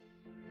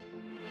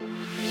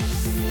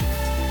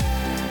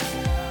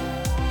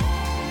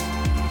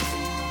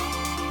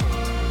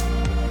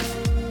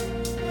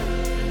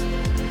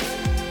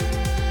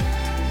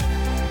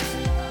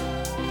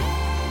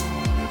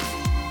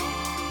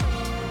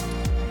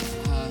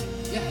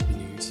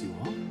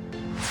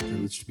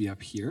privilege to be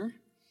up here.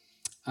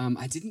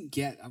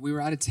 We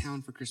were out of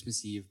town for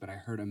Christmas Eve, but I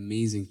heard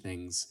amazing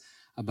things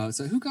about,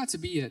 so who got to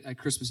be at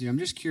Christmas Eve? I'm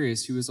just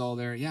curious who was all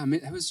there. Yeah,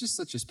 it was just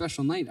such a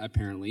special night,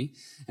 apparently.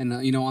 And,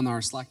 on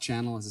our Slack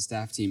channel as a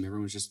staff team,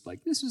 everyone was just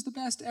like, this was the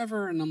best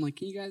ever. And I'm like,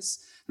 can you guys,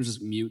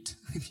 just mute,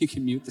 if you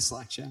can mute the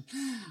Slack chat.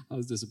 I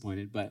was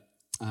disappointed, but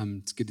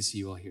it's good to see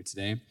you all here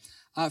today.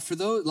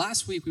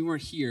 Last week we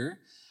weren't here.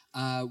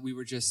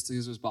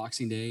 This was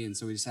Boxing Day, and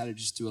so we decided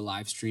to just do a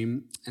live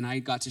stream. And I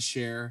got to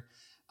share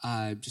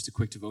just a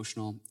quick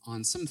devotional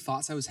on some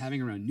thoughts I was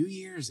having around New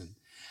Year's and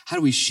how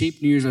do we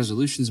shape New Year's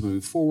resolutions moving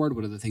forward?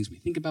 What are the things we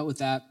think about with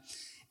that?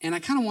 And I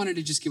kind of wanted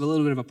to just give a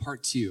little bit of a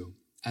part two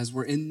as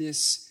we're in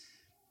this,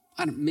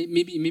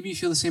 maybe you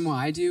feel the same way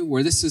I do,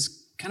 where this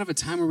is kind of a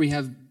time where we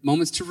have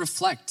moments to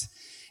reflect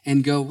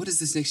and go, what is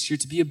this next year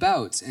to be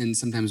about? And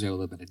sometimes we have a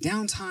little bit of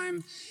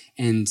downtime.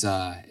 And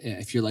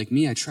if you're like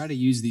me, I try to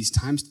use these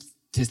times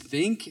to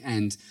think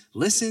and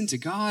listen to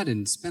God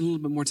and spend a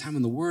little bit more time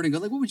in the Word and go,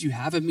 like, what would you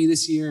have of me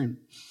this year?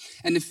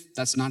 And if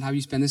that's not how you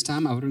spend this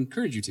time, I would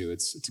encourage you to.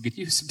 It's a good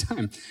use of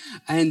time.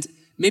 And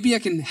maybe I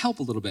can help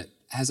a little bit.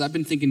 As I've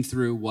been thinking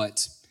through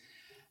what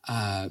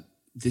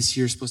this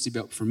year is supposed to be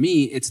about for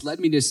me, it's led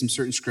me to some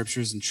certain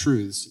scriptures and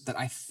truths that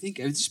I think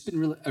have just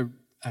been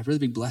a really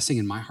big blessing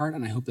in my heart,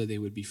 and I hope that they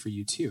would be for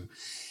you too.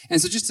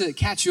 And so just to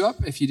catch you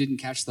up, if you didn't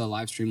catch the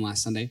live stream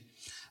last Sunday,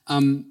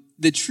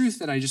 the truth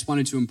that I just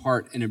wanted to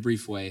impart in a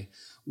brief way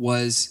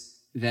was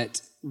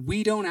that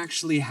we don't have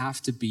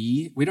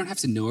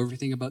to know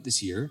everything about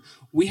this year.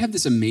 We have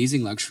this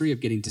amazing luxury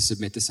of getting to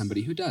submit to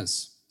somebody who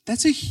does.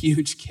 That's a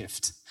huge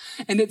gift.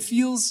 And it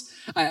feels,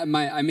 I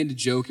made a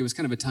joke, it was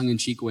kind of a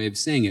tongue-in-cheek way of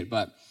saying it,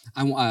 but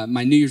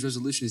my New Year's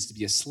resolution is to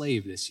be a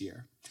slave this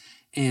year.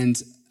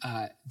 And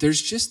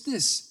there's just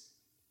this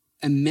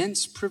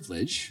immense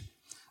privilege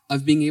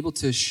of being able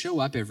to show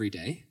up every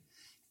day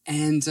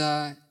and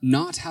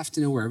not have to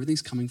know where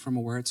everything's coming from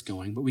or where it's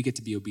going, but we get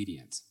to be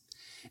obedient.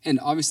 And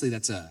obviously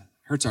that's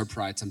hurts our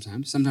pride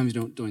sometimes. Sometimes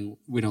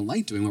we don't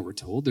like doing what we're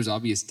told. There's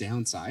obvious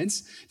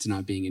downsides to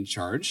not being in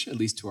charge, at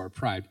least to our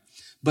pride.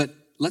 But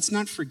let's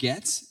not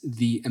forget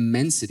the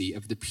immensity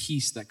of the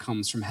peace that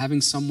comes from having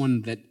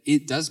someone that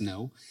it does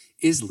know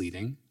is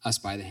leading us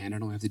by the hand,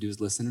 and all we have to do is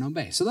listen and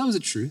obey. So that was a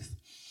truth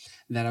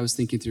that I was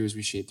thinking through as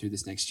we shape through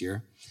this next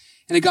year.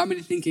 And it got me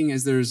to thinking,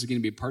 as there's going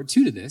to be a part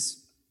two to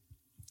this,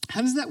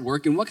 how does that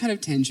work and what kind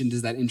of tension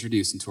does that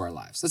introduce into our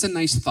lives? That's a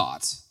nice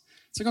thought.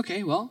 It's like,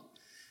 okay, well,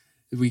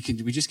 we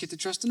just get to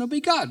trust and obey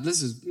God.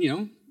 This is,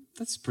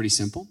 that's pretty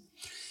simple.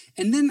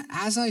 And then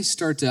as I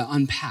start to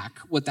unpack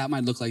what that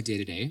might look like day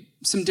to day,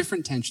 some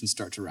different tensions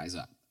start to rise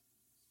up.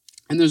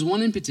 And there's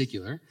one in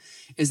particular,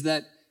 is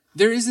that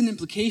there is an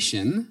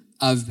implication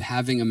of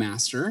having a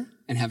master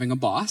and having a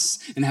boss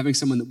and having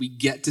someone that we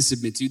get to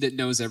submit to that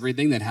knows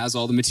everything, that has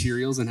all the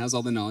materials and has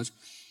all the knowledge.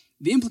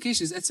 The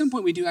implication is at some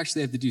point we do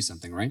actually have to do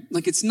something, right?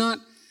 Like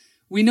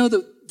we know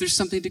that there's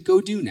something to go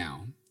do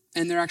now.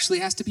 And there actually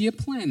has to be a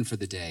plan for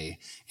the day.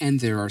 And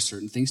there are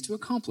certain things to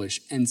accomplish.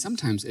 And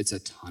sometimes it's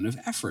a ton of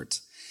effort.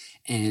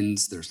 And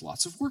there's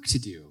lots of work to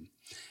do.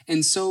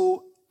 And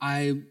so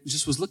I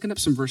just was looking up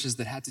some verses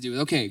that had to do with,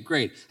 okay,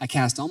 great. I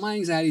cast all my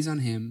anxieties on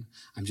him.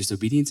 I'm just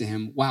obedient to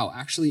him. Wow,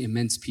 actually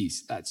immense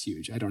peace. That's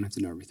huge. I don't have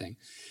to know everything.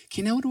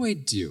 Okay, now what do I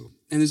do?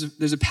 And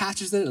there's a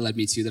passage that it led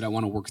me to that I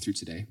want to work through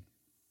today.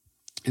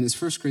 And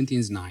it's 1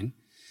 Corinthians 9.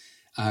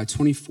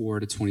 24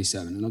 to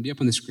 27, and it'll be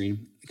up on the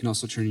screen. You can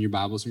also turn in your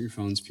Bibles or your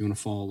phones if you want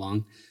to follow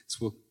along.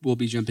 So we'll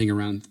be jumping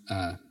around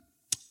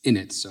in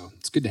it, so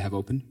it's good to have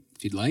open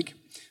if you'd like.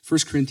 1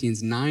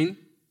 Corinthians 9,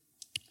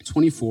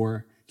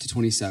 24 to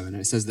 27,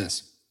 and it says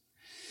this: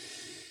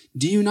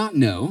 Do you not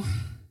know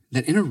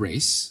that in a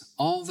race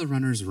all the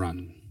runners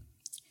run,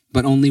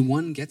 but only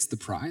one gets the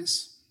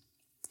prize?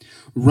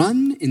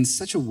 Run in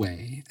such a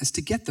way as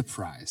to get the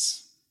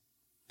prize.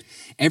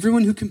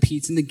 Everyone who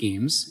competes in the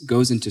games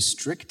goes into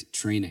strict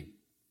training.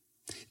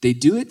 They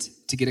do it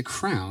to get a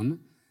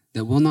crown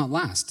that will not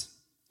last.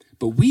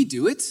 But we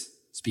do it,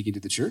 speaking to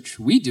the church,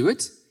 we do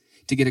it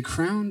to get a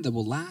crown that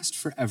will last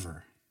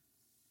forever.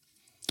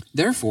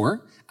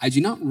 Therefore, I do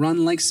not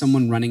run like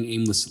someone running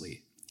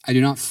aimlessly. I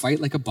do not fight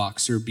like a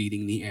boxer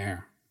beating the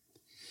air.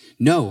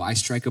 No, I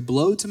strike a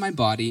blow to my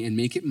body and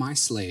make it my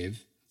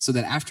slave, so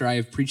that after I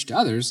have preached to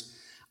others,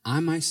 I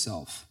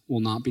myself will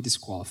not be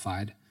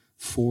disqualified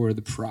for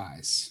the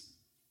prize.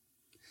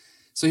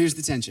 So here's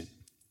the tension.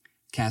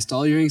 Cast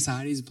all your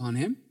anxieties upon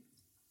him.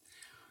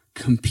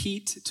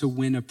 Compete to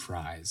win a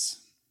prize.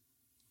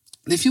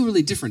 They feel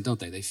really different, don't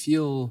they? They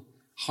feel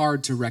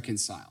hard to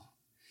reconcile.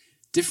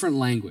 Different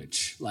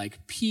language,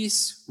 like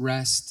peace,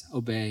 rest,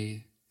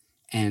 obey,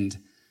 and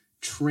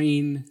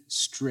train,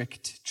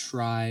 strict,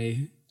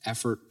 try,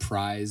 effort,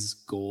 prize,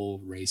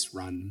 goal, race,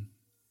 run.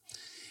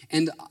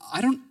 And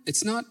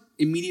it's not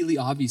immediately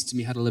obvious to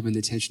me how to live in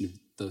the tension of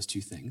those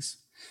two things.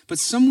 But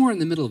somewhere in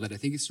the middle of it, I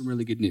think it's some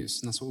really good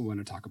news, and that's what we want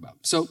to talk about.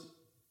 So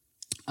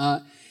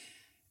I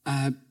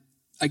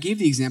gave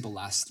the example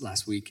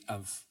last week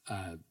of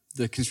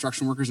the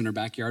construction workers in our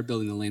backyard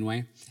building the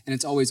laneway, and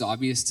it's always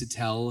obvious to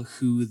tell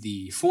who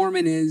the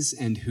foreman is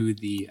and who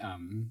the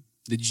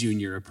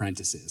junior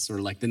apprentice is, or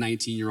like the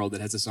 19-year-old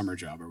that has a summer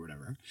job or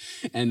whatever.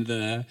 And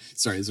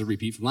sorry, this is a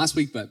repeat from last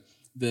week, but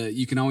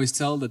you can always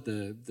tell that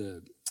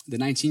the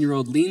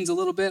 19-year-old leans a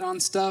little bit on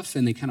stuff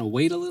and they kind of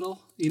wait a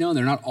little, and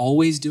they're not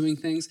always doing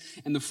things.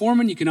 And the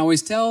foreman, you can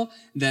always tell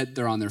that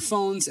they're on their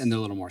phones and they're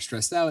a little more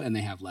stressed out and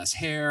they have less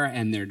hair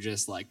and they're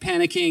just like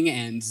panicking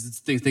and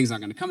things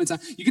aren't going to come in time.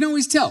 You can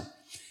always tell.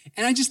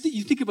 And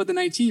you think about the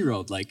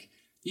 19-year-old, like,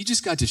 you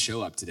just got to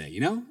show up today, you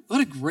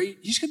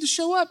just got to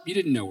show up. You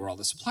didn't know where all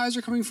the supplies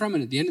are coming from.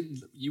 And at the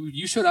end,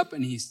 you showed up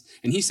and he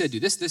said, do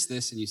this, this,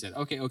 this. And you said,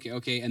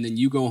 okay. And then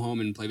you go home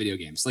and play video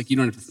games. Like, you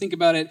don't have to think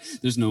about it.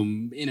 There's no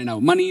in and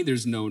out money.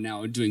 There's no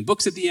now doing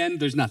books at the end.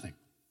 There's nothing.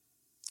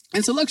 And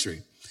it's a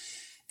luxury.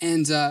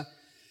 And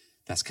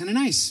that's kind of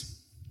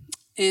nice.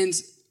 And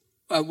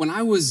when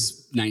I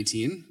was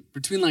 19,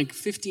 between like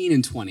 15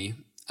 and 20,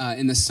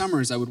 in the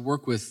summers, I would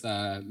work with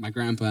my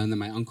grandpa and then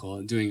my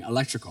uncle doing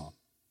electrical.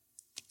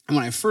 And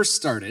when I first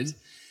started,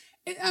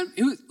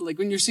 it was like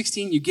when you're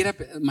 16, you get up,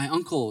 my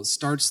uncle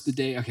starts the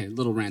day, okay, a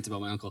little rant about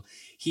my uncle.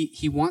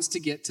 He wants to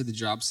get to the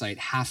job site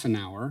half an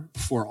hour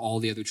before all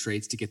the other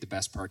trades to get the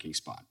best parking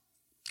spot,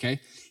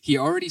 okay? He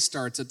already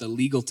starts at the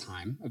legal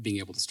time of being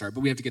able to start,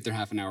 but we have to get there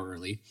half an hour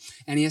early.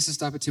 And he has to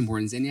stop at Tim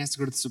Hortons, and he has to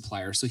go to the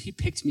supplier. So he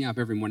picked me up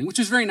every morning, which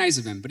was very nice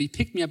of him, but he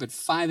picked me up at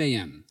 5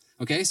 a.m.,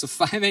 okay? So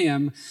 5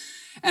 a.m.,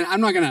 and I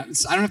don't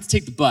have to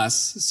take the bus,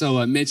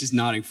 so Mitch is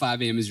nodding,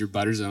 5 a.m. is your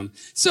butter zone.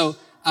 So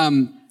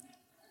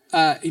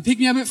he picked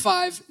me up at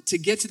 5 to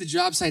get to the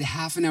job site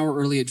half an hour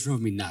early. It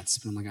drove me nuts,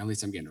 but I'm like, at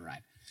least I'm getting a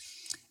ride.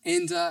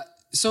 And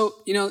so,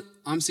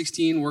 I'm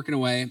 16, working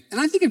away, and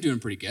I think I'm doing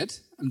pretty good.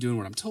 I'm doing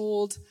what I'm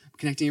told, I'm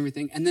connecting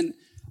everything. And then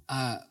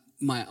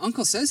my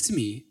uncle says to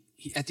me,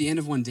 at the end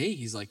of one day,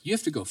 he's like, you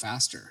have to go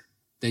faster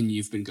than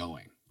you've been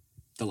going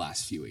the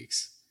last few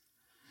weeks.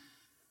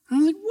 And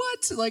I'm like,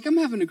 what? Like, I'm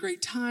having a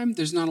great time.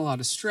 There's not a lot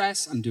of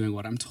stress. I'm doing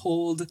what I'm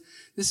told.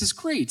 This is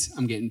great.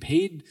 I'm getting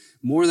paid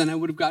more than I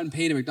would have gotten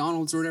paid at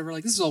McDonald's or whatever.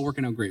 Like, this is all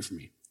working out great for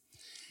me.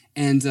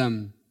 And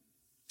then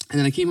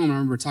I came home and I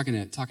remember talking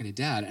to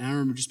Dad, and I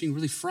remember just being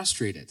really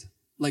frustrated.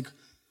 Like,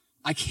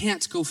 I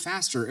can't go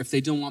faster if they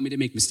don't want me to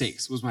make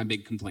mistakes, was my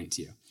big complaint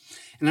to you.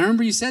 And I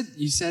remember you said,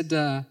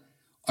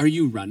 are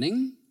you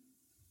running?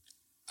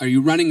 Are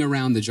you running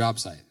around the job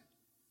site?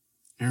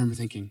 And I remember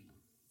thinking,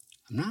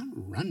 I'm not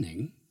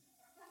running.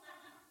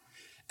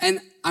 And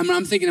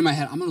I'm thinking in my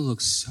head, I'm going to look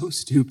so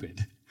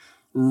stupid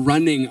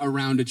running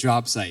around a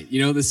job site.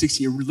 The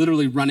 60, you're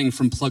literally running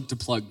from plug to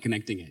plug,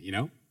 connecting it,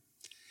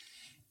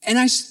 And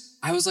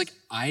I was like,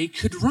 I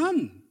could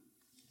run.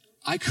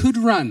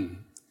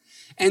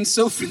 And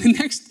so for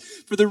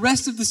the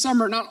rest of the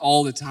summer, not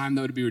all the time,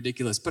 that would be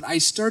ridiculous, but I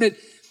started,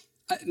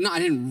 I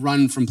didn't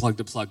run from plug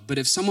to plug, but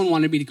if someone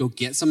wanted me to go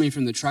get something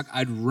from the truck,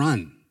 I'd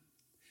run.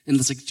 And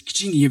it's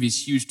like, you have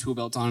these huge tool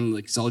belts on,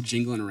 like it's all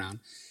jingling around.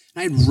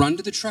 And I'd run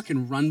to the truck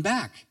and run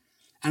back.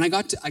 And I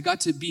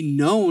got to be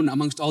known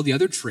amongst all the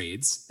other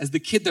trades as the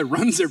kid that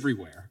runs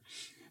everywhere.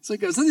 It's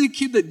like, I was the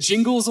kid that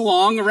jingles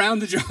along around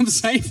the job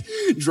site,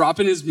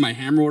 dropping my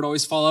hammer would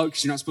always fall out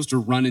because you're not supposed to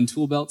run in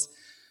tool belts.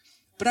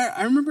 But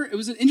I remember it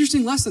was an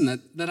interesting lesson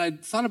that I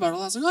thought about a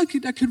lot. I was like,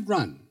 I could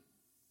run,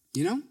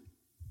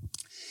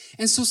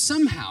 And so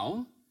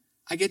somehow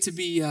I get to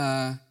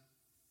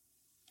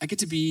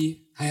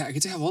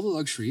have all the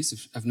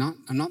luxuries of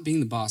I'm not being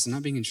the boss, I'm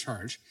not being in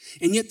charge.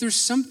 And yet there's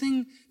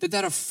something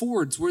that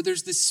affords where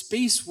there's this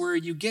space where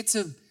you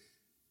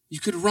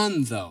could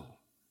run though.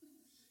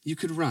 You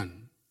could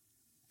run.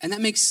 And that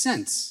makes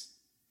sense.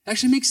 It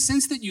actually makes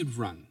sense that you'd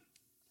run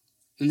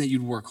and that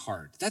you'd work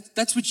hard.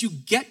 That's what you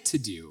get to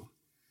do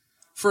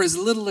for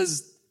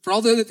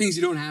all the other things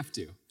you don't have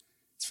to.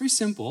 It's very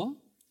simple.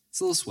 It's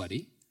a little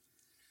sweaty,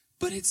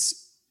 but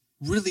it's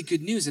really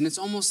good news. And it's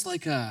almost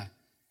like a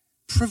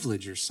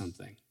privilege or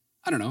something.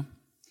 I don't know.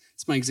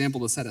 It's my example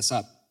to set us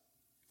up.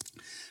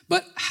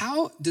 But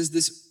how does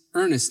this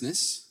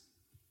earnestness,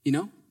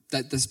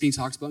 that's being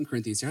talked about in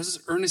Corinthians, how does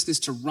this earnestness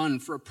to run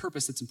for a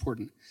purpose that's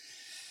important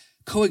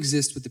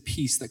coexist with the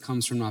peace that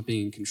comes from not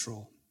being in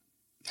control?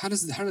 How do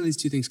these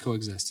two things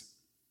coexist?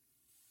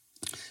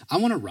 I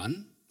want to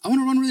run. I want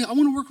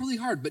to work really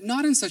hard, but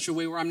not in such a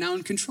way where I'm now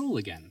in control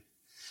again.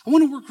 I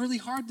want to work really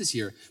hard this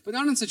year, but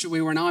not in such a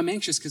way where now I'm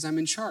anxious because I'm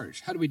in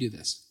charge. How do we do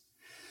this?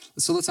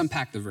 So let's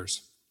unpack the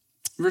verse.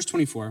 Verse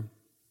 24.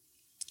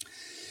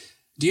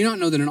 Do you not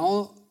know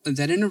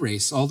that in a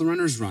race all the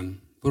runners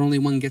run, but only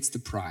one gets the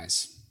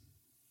prize?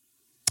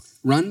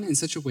 Run in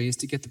such a way as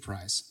to get the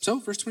prize. So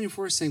verse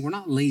 24 is saying we're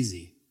not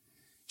lazy.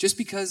 Just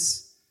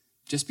because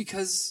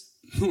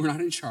we're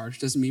not in charge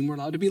doesn't mean we're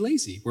allowed to be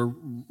lazy. We're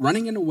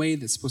running in a way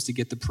that's supposed to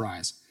get the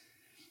prize.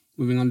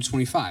 Moving on to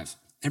 25.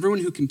 Everyone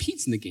who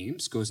competes in the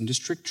games goes into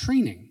strict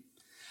training.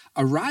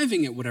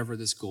 Arriving at whatever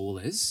this goal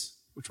is,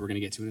 which we're going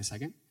to get to in a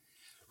second,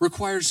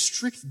 requires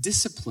strict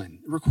discipline.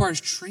 It requires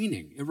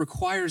training. It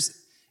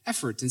requires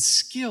effort and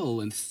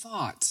skill and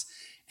thought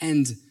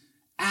and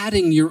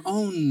adding your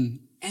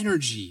own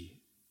energy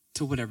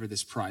to whatever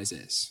this prize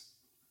is.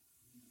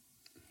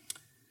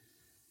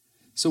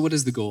 So what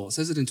is the goal? It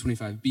says it in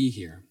 25b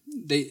here.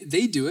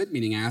 They do it,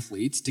 meaning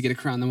athletes, to get a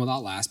crown that will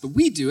not last. But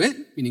we do it,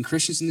 meaning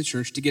Christians in the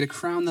church, to get a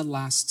crown that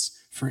lasts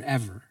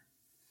forever.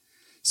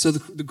 So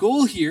the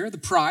goal here, the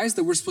prize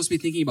that we're supposed to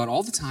be thinking about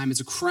all the time is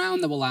a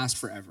crown that will last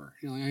forever.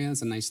 You're like, oh, yeah,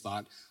 that's a nice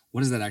thought.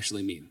 What does that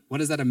actually mean? What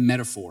is that a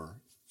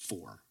metaphor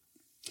for?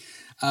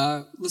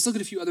 Let's look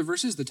at a few other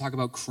verses that talk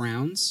about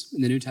crowns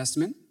in the New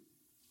Testament.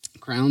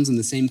 Crowns in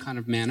the same kind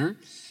of manner.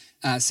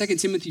 2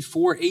 Timothy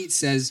 4:8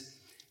 says,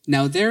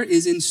 now there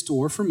is in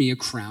store for me a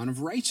crown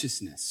of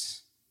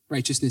righteousness.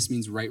 Righteousness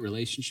means right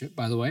relationship,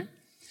 by the way.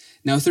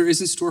 Now if there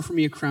is in store for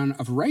me a crown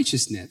of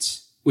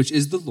righteousness, which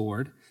is the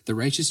Lord, the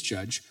righteous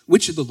judge,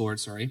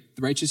 the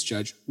righteous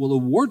judge will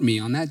award me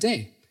on that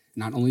day,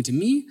 not only to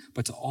me,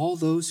 but to all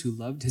those who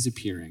loved his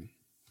appearing.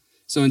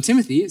 So in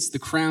Timothy, the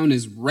crown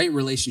is right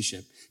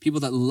relationship. People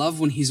that love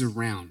when he's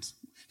around.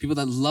 People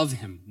that love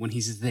him when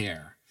he's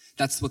there.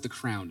 That's what the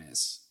crown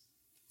is.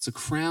 It's a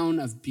crown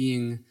of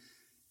being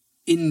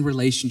in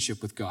relationship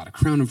with God, a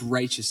crown of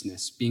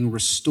righteousness, being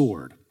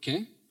restored,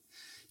 okay?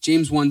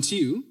 James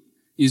 1:2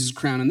 uses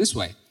crown in this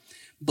way.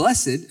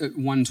 Blessed,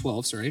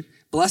 1:12,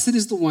 blessed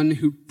is the one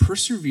who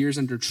perseveres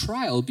under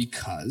trial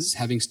because,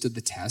 having stood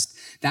the test,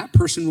 that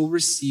person will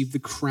receive the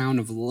crown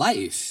of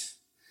life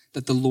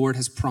that the Lord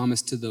has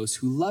promised to those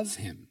who love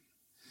him.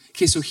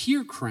 Okay, so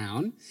here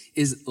crown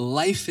is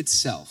life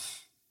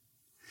itself.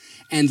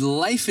 And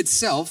life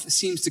itself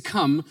seems to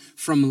come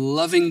from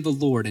loving the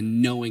Lord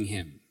and knowing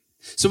him.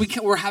 So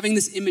we're having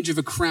this image of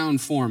a crown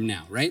form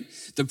now, right?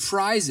 The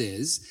prize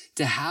is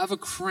to have a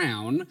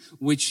crown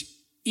which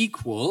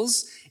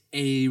equals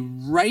a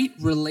right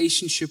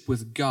relationship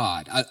with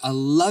God, a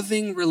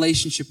loving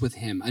relationship with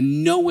him, a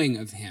knowing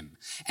of him.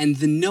 And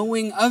the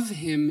knowing of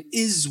him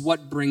is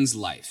what brings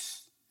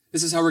life.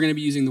 This is how we're going to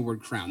be using the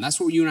word crown.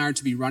 That's what you and I are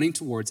to be running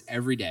towards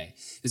every day,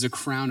 is a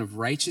crown of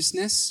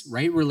righteousness,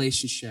 right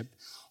relationship,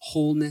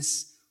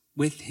 wholeness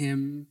with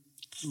him,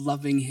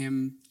 loving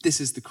him. This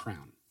is the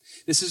crown.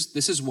 This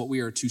is what we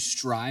are to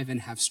strive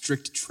and have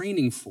strict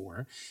training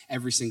for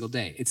every single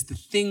day. It's the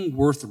thing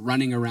worth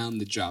running around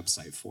the job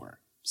site for,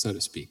 so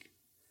to speak.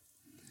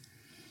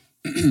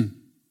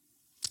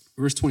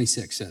 Verse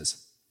 26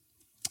 says,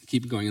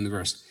 keep going in the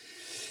verse.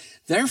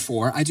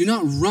 Therefore, I do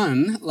not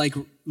run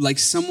like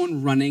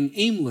someone running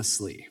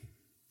aimlessly.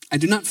 I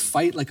do not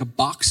fight like a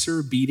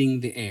boxer beating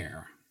the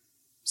air.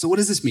 So what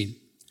does this mean?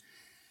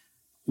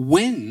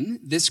 When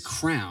this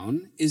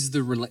crown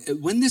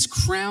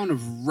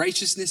of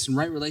righteousness and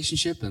right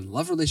relationship and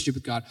love relationship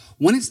with God,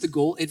 when it's the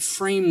goal, it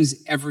frames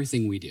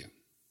everything we do.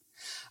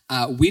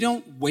 We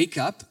don't wake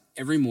up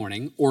every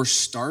morning or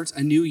start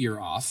a new year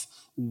off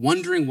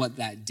wondering what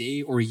that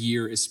day or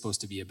year is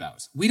supposed to be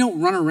about. We don't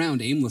run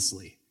around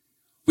aimlessly.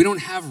 We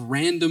don't have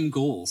random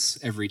goals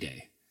every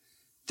day.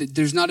 They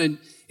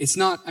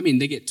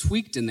get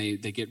tweaked and they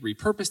get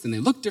repurposed and they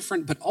look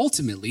different, but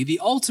ultimately, the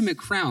ultimate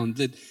crown,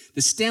 the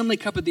Stanley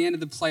Cup at the end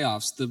of the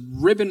playoffs, the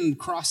ribbon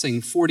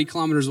crossing 40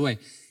 kilometers away,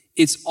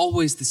 it's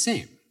always the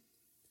same.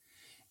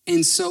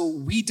 And so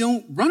we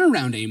don't run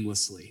around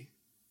aimlessly.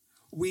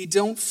 We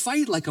don't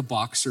fight like a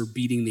boxer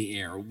beating the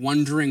air,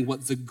 wondering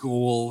what the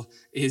goal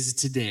is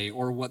today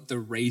or what the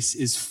race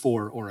is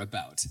for or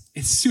about.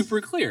 It's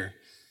super clear.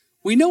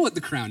 We know what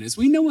the crown is.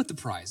 We know what the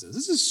prize is.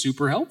 This is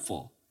super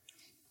helpful.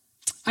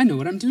 I know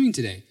what I'm doing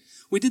today.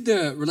 We did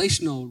the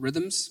Relational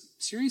Rhythms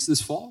series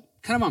this fall,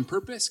 kind of on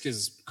purpose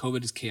because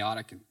COVID is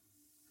chaotic and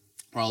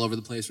we're all over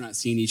the place. We're not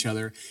seeing each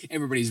other.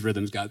 Everybody's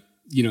rhythms got,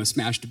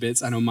 smashed to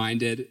bits. I know mine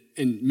did.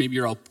 And maybe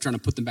you're all trying to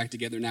put them back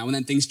together now. And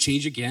then things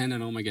change again.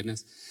 And oh my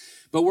goodness.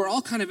 But we're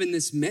all kind of in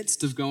this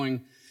midst of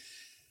going,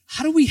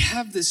 how do we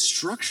have this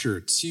structure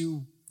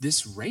to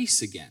this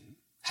race again?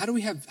 How do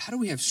we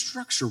have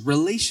structure,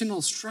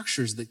 relational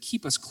structures that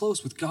keep us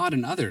close with God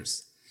and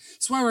others?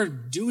 That's why we're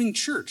doing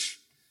church.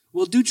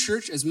 We'll do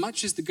church as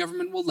much as the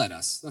government will let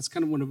us. That's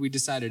kind of what we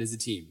decided as a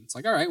team. It's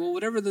like, all right, well,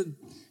 whatever the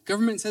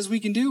government says we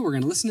can do, we're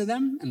going to listen to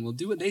them and we'll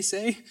do what they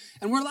say.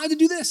 And we're allowed to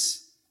do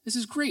this. This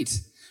is great.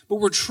 But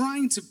we're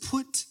trying to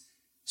put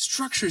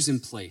structures in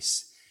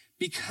place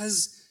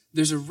because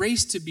there's a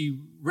race to be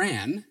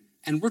ran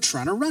and we're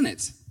trying to run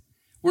it.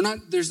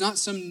 There's not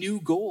some new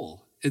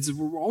goal.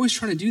 We're always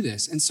trying to do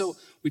this. And so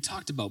we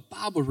talked about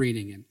Bible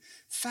reading and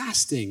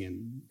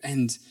fasting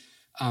and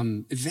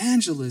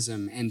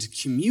evangelism and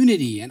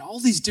community and all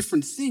these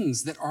different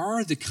things that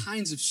are the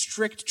kinds of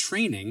strict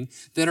training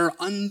that are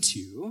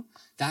unto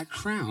that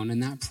crown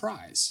and that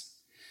prize.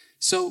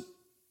 So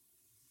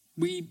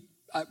we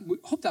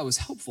hope that was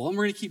helpful, and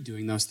we're going to keep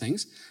doing those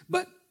things.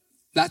 But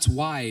that's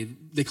why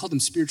they called them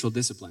spiritual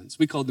disciplines.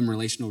 We called them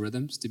relational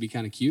rhythms to be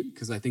kind of cute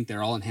because I think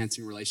they're all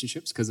enhancing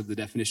relationships because of the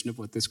definition of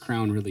what this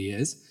crown really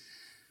is.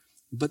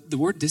 But the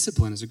word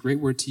discipline is a great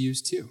word to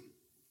use too.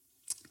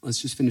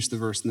 Let's just finish the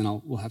verse and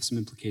then we'll have some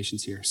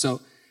implications here.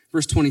 So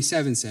verse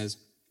 27 says,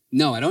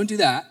 no, I don't do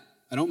that.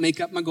 I don't make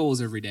up my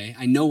goals every day.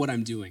 I know what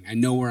I'm doing. I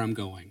know where I'm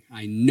going.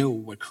 I know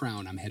what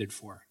crown I'm headed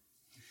for.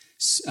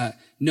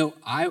 No,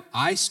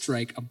 I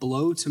strike a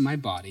blow to my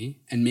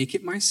body and make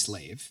it my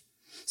slave,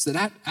 so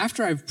that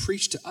after I've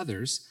preached to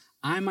others,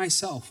 I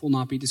myself will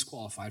not be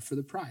disqualified for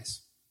the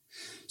prize.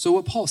 So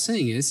what Paul's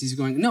saying is, he's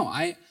going, no,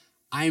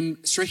 I'm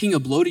striking a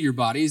blow to your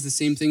body is the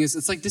same thing as,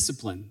 it's like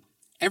discipline.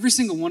 Every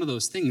single one of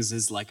those things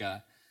is like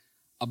a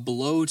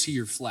blow to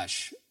your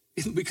flesh.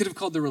 We could have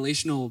called the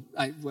relational,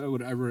 I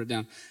wrote it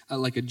down,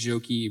 like a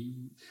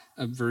jokey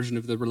version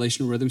of the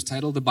Relational Rhythms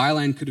title. The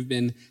byline could have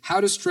been,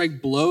 how to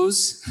strike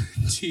blows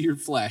to your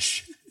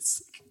flesh.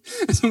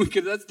 That's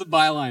the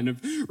byline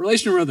of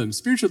Relational Rhythms,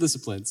 spiritual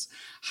disciplines.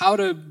 How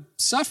to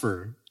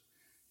suffer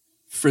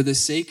for the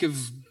sake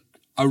of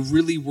a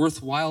really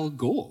worthwhile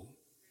goal.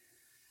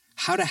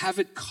 How to have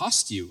it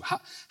cost you.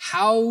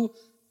 How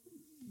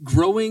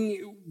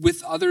growing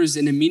with others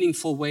in a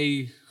meaningful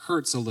way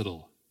hurts a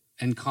little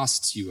and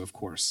costs you, of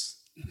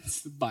course.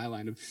 It's the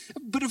byline of,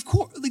 but of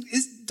course,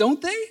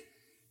 don't they?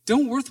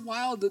 Don't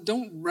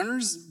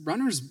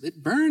runners,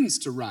 it burns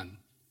to run.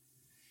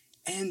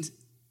 And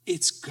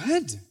it's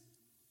good.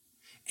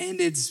 And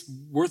it's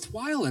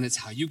worthwhile, and it's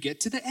how you get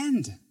to the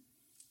end.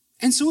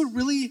 And so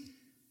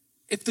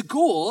if the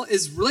goal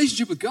is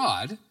relationship with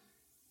God,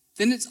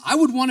 then I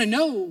would want to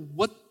know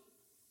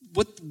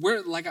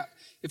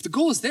if the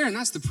goal is there and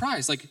that's the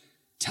prize,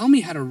 tell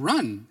me how to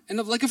run. And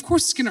of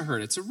course it's going to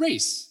hurt. It's a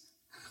race.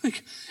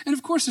 And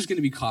of course there's going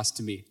to be cost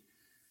to me.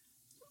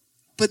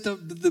 But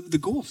the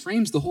goal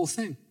frames the whole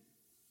thing.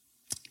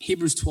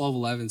 Hebrews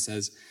 12:11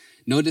 says,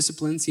 no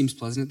discipline seems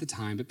pleasant at the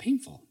time, but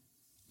painful.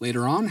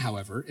 Later on,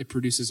 however, it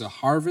produces a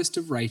harvest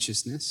of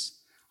righteousness,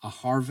 a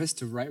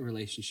harvest of right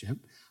relationship,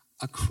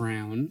 a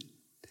crown,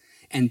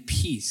 and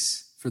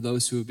peace for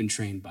those who have been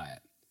trained by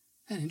it.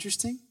 Isn't that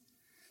interesting?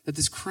 That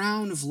this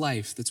crown of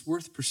life that's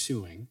worth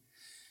pursuing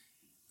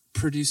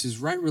produces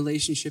right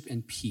relationship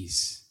and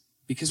peace.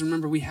 Because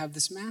remember, we have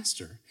this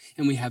master.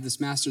 And we have this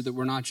master that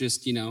we're not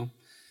just,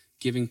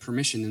 giving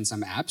permission in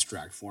some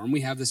abstract form.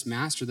 We have this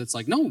master that's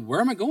like, no,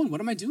 where am I going?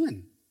 What am I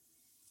doing?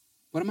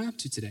 What am I up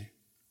to today?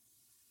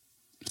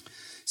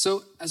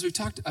 So as we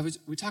talk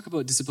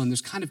about discipline,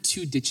 there's kind of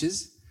two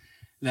ditches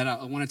that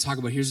I want to talk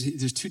about.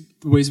 There's two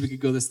ways we could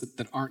go this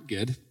that aren't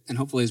good. And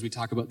hopefully as we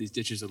talk about these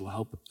ditches, it'll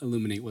help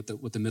illuminate what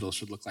the middle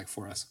should look like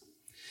for us.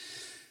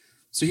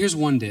 So here's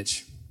one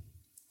ditch,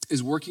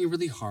 is working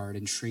really hard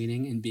and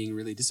training and being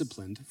really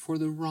disciplined for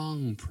the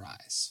wrong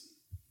prize.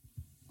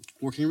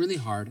 Working really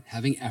hard,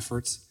 having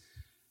efforts,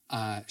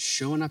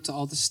 showing up to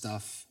all the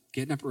stuff,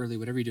 getting up early,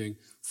 whatever you're doing,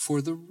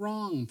 for the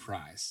wrong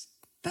prize.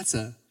 That's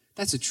a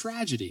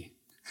tragedy.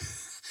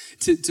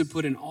 to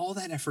put in all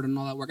that effort and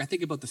all that work. I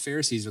think about the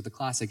Pharisees are the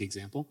classic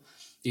example,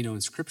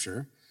 in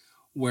Scripture,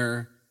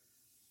 where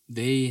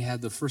they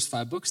had the first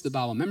 5 books of the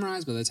Bible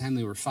memorized by the time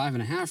they were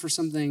 5.5 or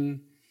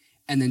something,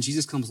 and then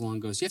Jesus comes along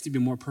and goes, you have to be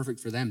more perfect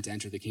for them to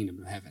enter the kingdom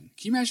of heaven.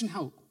 Can you imagine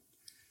how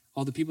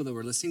all the people that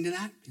were listening to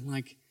that, being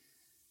like,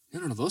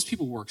 no, those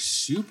people work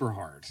super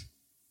hard.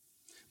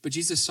 But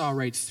Jesus saw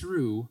right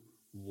through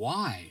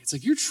why. It's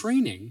like, you're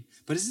training,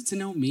 but is it to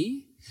know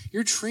me?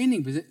 You're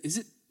training, but is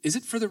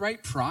it for the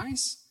right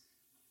prize?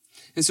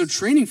 And so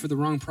training for the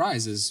wrong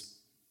prize is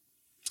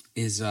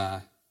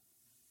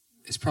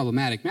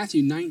problematic.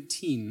 Matthew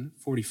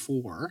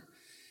 19:44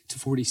 to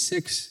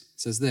 46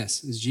 says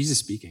this, is Jesus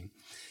speaking.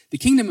 The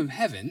kingdom of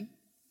heaven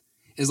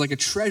is like a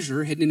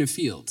treasure hidden in a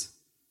field.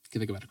 You can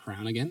think about a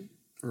crown again,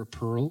 or a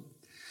pearl.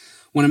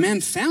 When a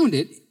man found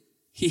it,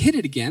 he hid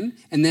it again,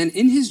 and then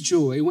in his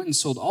joy went and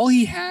sold all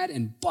he had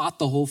and bought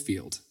the whole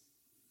field.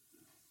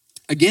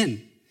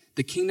 Again,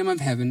 the kingdom of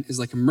heaven is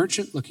like a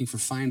merchant looking for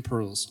fine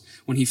pearls.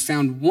 When he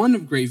found one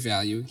of great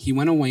value, he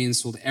went away and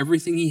sold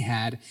everything he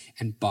had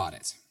and bought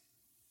it.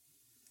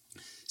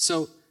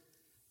 So,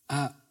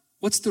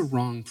 what's the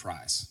wrong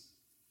prize?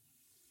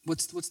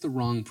 What's the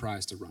wrong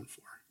prize to run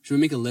for? Should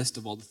we make a list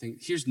of all the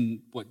things? Here's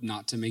what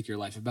not to make your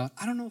life about.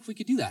 I don't know if we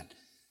could do that.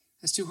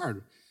 That's too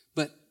hard.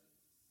 But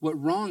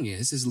what wrong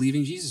is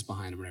leaving Jesus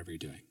behind in whatever you're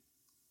doing.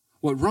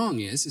 What wrong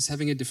is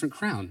having a different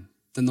crown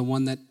than the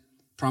one that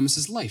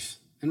promises life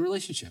and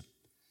relationship.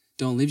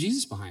 Don't leave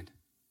Jesus behind.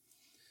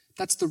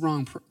 That's the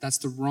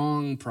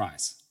wrong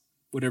prize,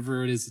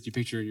 whatever it is that you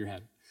picture in your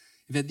head.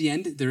 If at the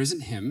end there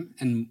isn't him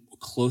and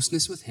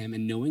closeness with him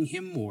and knowing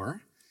him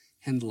more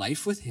and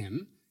life with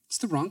him, it's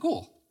the wrong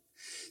goal.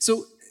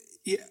 So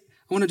I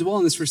want to dwell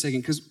on this for a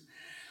second because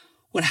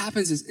what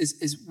happens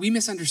is we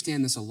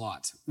misunderstand this a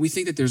lot. We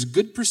think that there's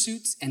good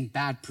pursuits and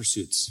bad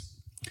pursuits.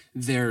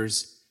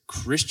 There's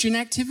Christian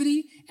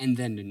activity and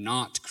then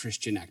not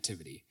Christian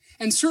activity.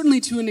 And certainly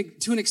to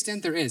an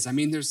extent there is. I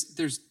mean,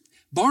 there's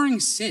barring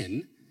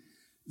sin,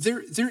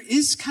 there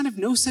is kind of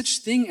no such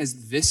thing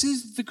as this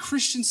is the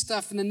Christian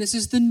stuff and then this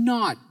is the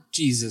not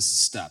Jesus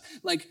stuff.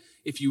 Like,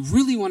 if you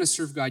really want to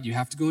serve God, you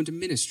have to go into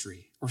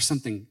ministry or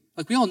something.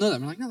 Like, we all know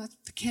that. We're like, no, that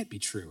can't be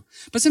true.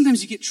 But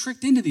sometimes you get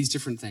tricked into these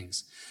different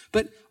things.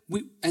 And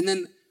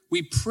then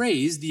we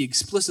praise the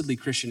explicitly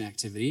Christian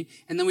activity,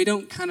 and then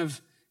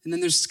and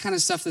then there's kind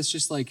of stuff that's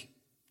just like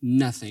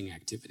nothing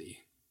activity.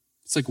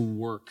 It's like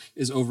work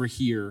is over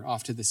here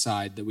off to the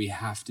side that we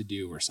have to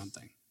do or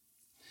something.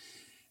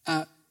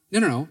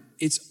 No.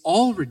 It's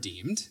all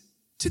redeemed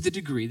to the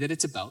degree that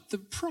it's about the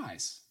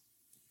prize.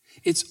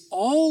 It's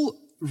all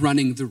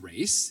running the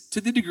race to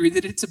the degree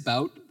that it's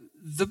about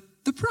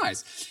the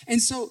prize.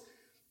 And so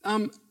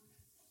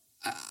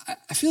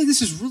I feel like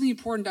this is really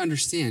important to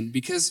understand,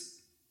 because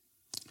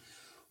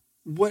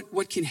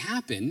what can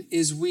happen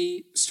is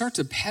we start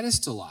to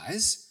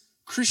pedestalize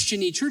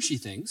Christian-y, churchy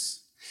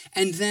things,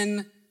 and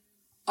then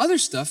other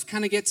stuff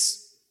kind of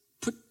gets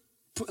put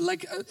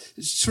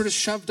sort of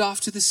shoved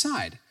off to the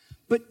side.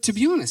 But to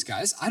be honest,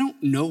 guys, I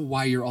don't know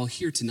why you're all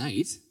here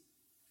tonight.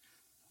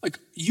 Like,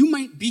 you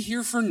might be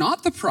here for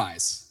not the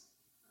prize.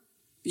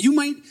 You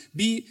might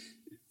be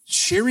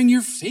sharing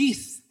your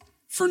faith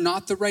for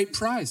not the right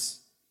prize.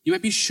 You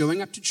might be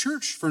showing up to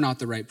church for not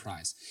the right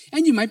prize.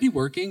 And you might be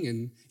working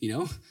and,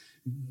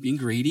 being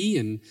greedy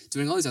and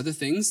doing all these other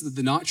things,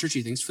 the not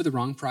churchy things, for the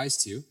wrong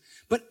prize too.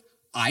 But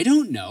I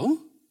don't know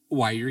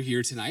why you're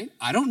here tonight.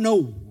 I don't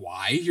know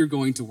why you're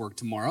going to work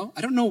tomorrow.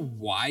 I don't know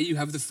why you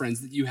have the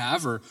friends that you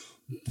have, or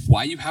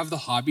why you have the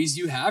hobbies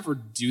you have, or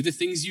do the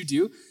things you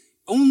do.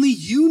 Only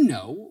you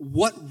know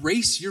what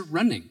race you're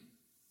running.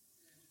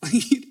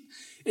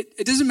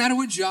 It doesn't matter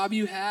what job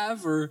you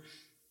have, or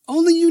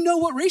only you know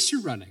what race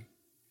you're running.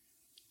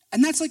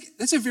 And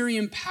that's a very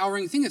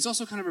empowering thing. It's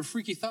also kind of a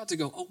freaky thought to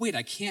go, oh, wait,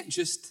 I can't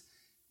just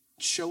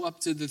show up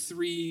to the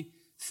 3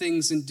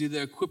 things and do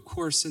the equip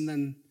course, and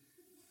then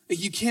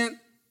you can't,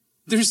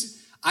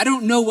 I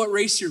don't know what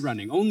race you're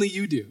running. Only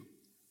you do.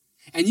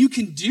 And you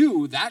can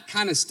do that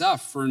kind of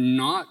stuff for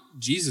not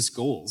Jesus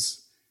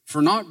goals,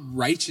 for not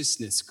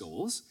righteousness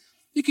goals.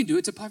 You can do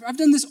it to poverty. I've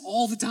done this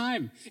all the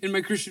time in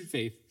my Christian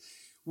faith.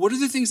 What are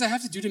the things I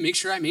have to do to make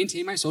sure I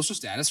maintain my social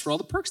status for all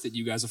the perks that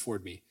you guys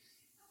afford me?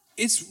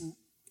 It's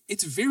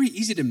very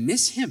easy to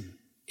miss him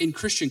in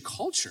Christian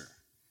culture.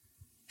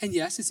 And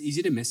yes, it's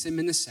easy to miss him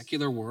in the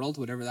secular world,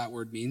 whatever that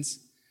word means.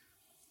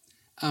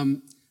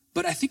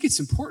 But I think it's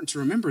important to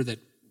remember that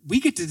we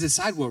get to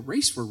decide what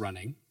race we're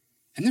running.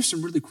 And there's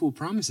some really cool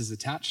promises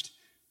attached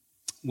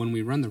when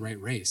we run the right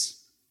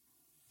race.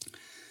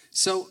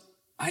 So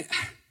I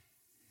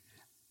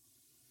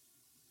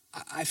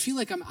feel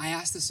like I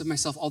ask this of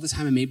myself all the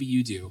time, and maybe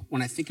you do,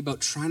 when I think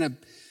about trying to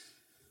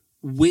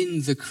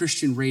win the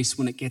Christian race,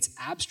 when it gets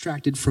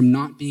abstracted from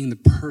not being the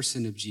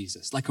person of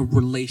Jesus, like a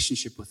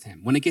relationship with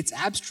him. When it gets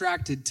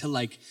abstracted to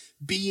like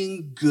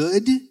being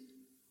good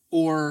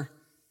or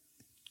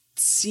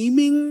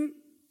seeming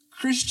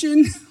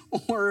Christian,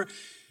 or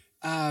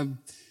I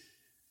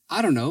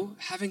don't know,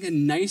 having a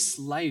nice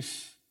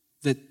life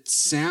that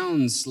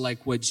sounds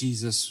like what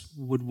Jesus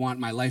would want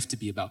my life to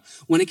be about.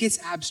 When it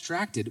gets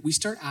abstracted,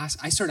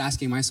 I start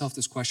asking myself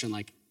this question,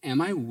 like,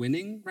 am I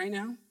winning right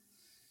now?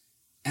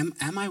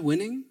 Am I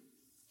winning?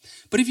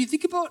 But if you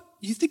think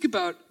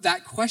about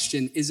that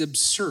question is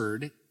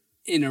absurd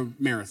in a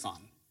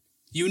marathon.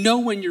 You know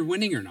when you're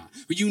winning or not.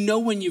 Or you know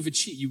when you've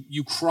achieved,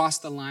 you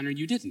crossed the line or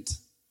you didn't.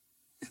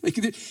 Like,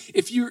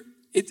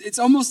 it's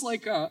almost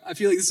like, I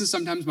feel like this is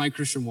sometimes my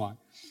Christian walk,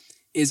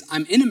 is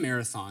I'm in a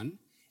marathon,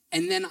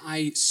 and then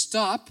I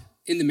stop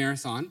in the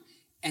marathon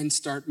and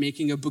start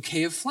making a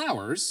bouquet of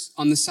flowers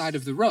on the side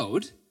of the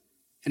road,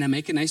 and I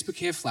make a nice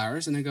bouquet of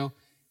flowers, and I go,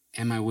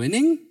 am I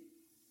winning?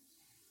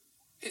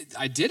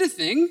 I did a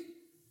thing,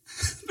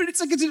 but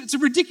it's a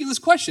ridiculous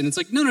question. It's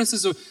like, no, this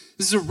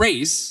is a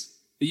race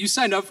that you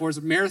signed up for. It's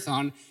a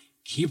marathon.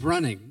 Keep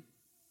running.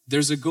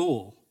 There's a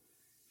goal.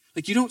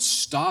 Like, you don't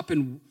stop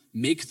and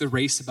make the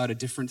race about a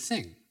different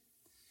thing.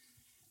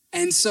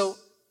 And so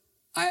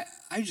I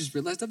just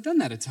realized I've done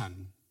that a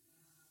ton.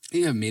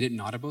 I've made it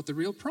not about the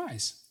real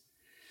prize.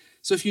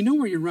 So if you know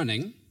where you're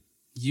running,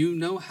 you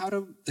know how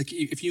to, like,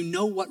 if you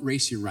know what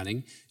race you're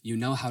running, you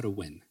know how to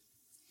win.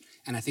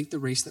 And I think the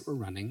race that we're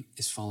running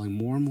is falling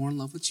more and more in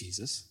love with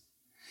Jesus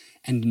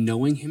and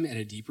knowing him at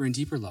a deeper and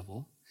deeper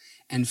level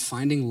and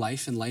finding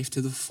life and life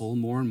to the full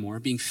more and more,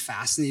 being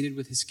fascinated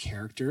with his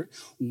character,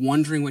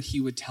 wondering what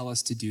he would tell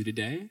us to do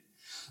today,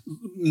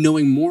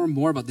 knowing more and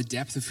more about the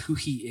depth of who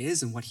he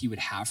is and what he would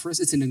have for us.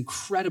 It's an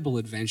incredible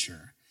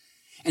adventure.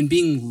 And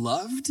being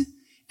loved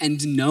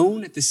and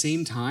known at the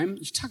same time,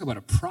 you talk about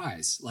a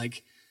prize.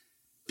 Like,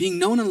 being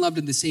known and loved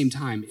at the same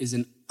time is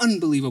an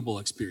unbelievable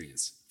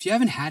experience. If you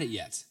haven't had it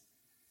yet,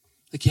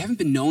 like, you haven't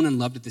been known and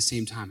loved at the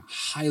same time,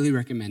 highly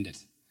recommend it.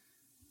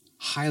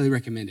 Highly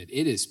recommend it.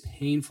 It is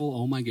painful.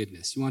 Oh my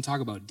goodness. You want to talk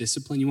about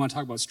discipline? You want to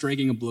talk about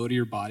striking a blow to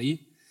your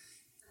body?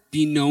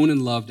 Be known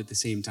and loved at the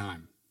same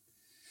time.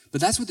 But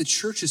that's what the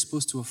church is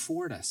supposed to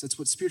afford us. That's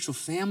what spiritual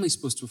family is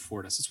supposed to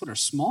afford us. It's what our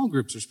small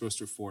groups are supposed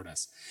to afford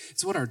us.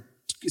 It's what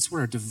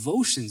our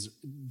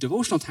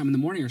devotional time in the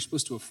morning are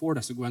supposed to afford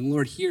us. We're going,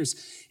 Lord, here's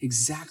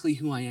exactly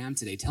who I am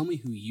today. Tell me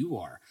who you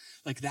are.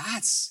 Like,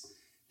 that's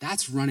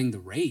running the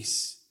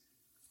race.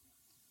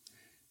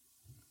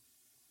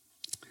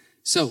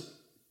 So,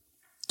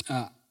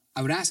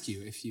 I would ask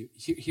you,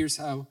 here's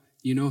how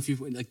you know if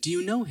you've, like, do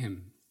you know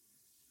him?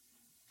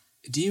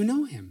 Do you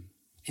know him?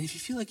 And if you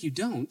feel like you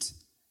don't,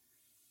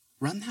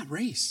 run that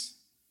race.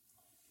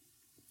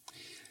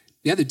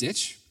 The other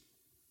ditch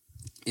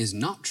is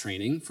not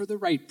training for the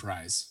right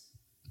prize.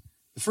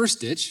 The first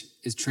ditch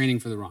is training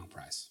for the wrong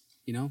prize.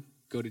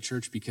 Go to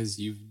church because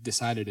you've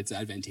decided it's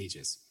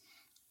advantageous,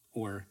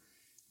 or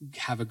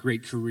have a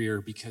great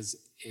career because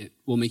it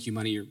will make you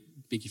money or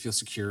make you feel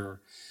secure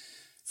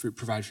or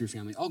provide for your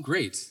family. All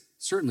great.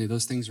 Certainly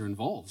those things are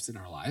involved in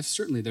our lives.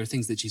 Certainly there are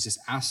things that Jesus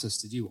asks us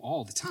to do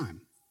all the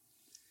time.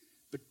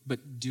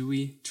 But do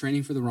we?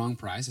 Training for the wrong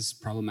prize is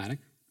problematic.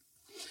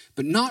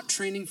 But not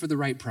training for the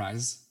right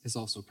prize is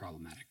also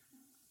problematic.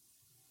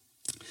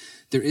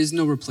 There is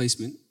no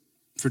replacement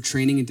for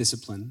training and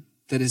discipline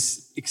that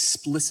is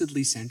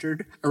explicitly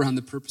centered around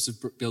the purpose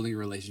of building a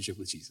relationship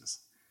with Jesus.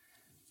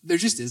 There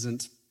just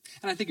isn't.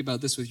 And I think about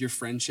this with your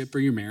friendship or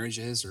your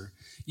marriages, or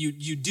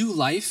you do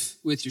life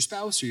with your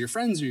spouse or your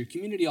friends or your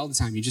community all the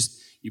time.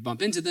 You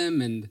bump into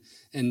them and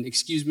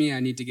excuse me, I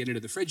need to get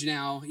into the fridge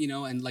now,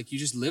 and like you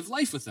just live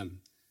life with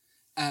them.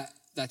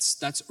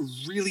 That's a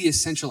really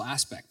essential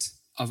aspect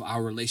of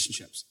our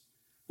relationships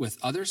with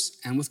others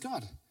and with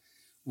God.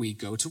 We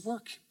go to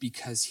work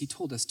because he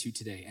told us to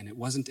today, and it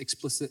wasn't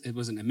explicit, it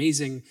wasn't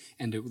amazing,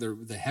 and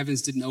the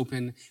heavens didn't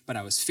open, but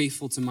I was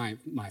faithful to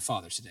my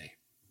Father today.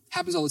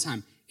 Happens all the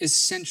time.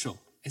 Essential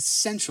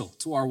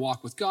to our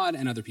walk with God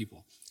and other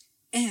people.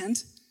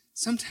 And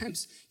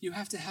sometimes you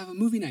have to have a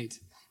movie night,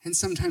 and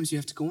sometimes you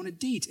have to go on a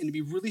date, and it'd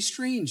be really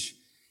strange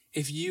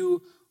if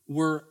you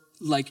were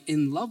like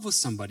in love with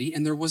somebody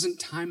and there wasn't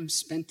time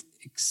spent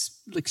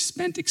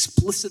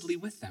explicitly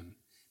with them,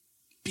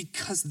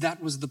 because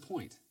that was the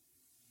point.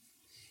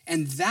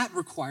 And that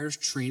requires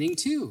training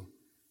too.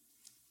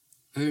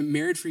 I've been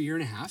married for a year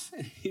and a half,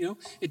 and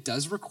it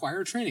does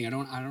require training. I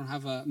don't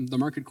have the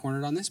market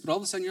cornered on this, but all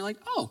of a sudden you're like,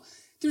 oh,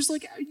 there's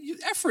like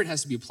effort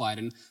has to be applied.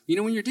 And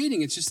when you're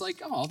dating, it's just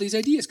like, oh, all these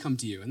ideas come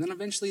to you. And then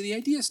eventually the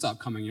ideas stop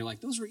coming. You're like,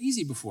 those were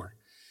easy before.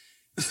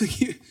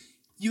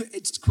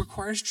 It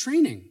requires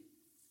training.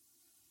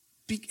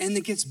 And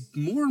it gets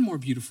more and more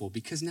beautiful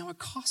because now it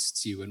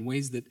costs you in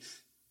ways that,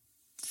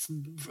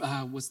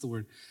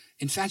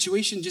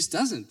 infatuation just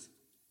doesn't.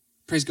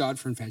 Praise God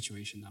for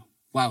infatuation, though.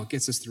 Wow, it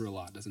gets us through a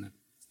lot, doesn't it?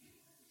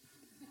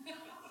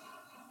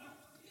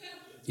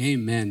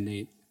 Amen,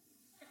 Nate.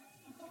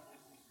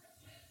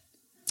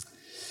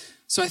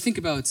 So I think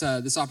about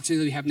this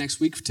opportunity we have next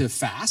week to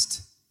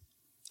fast.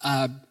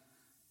 I'm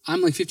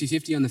like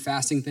 50-50 on the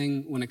fasting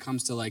thing when it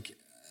comes to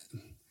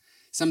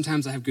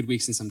sometimes I have good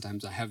weeks and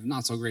sometimes I have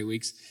not so great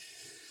weeks.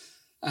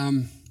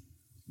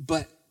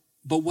 But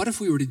what if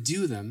we were to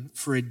do them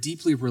for a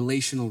deeply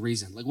relational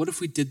reason? Like what if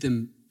we did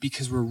them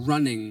because we're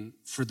running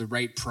for the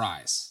right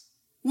prize?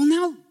 Well,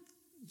 now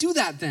do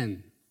that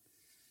then.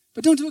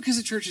 But don't do it because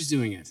the church is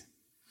doing it.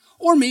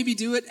 Or maybe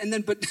do it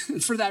but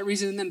for that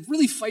reason, and then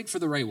really fight for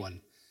the right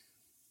one.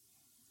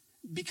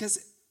 Because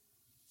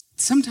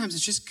sometimes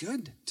it's just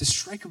good to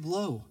strike a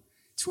blow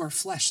to our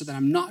flesh so that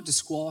I'm not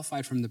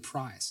disqualified from the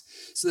prize,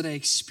 so that I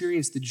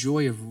experience the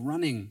joy of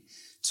running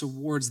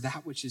towards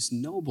that which is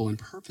noble and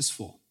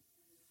purposeful.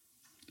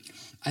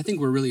 I think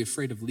we're really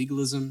afraid of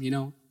legalism,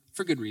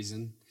 for good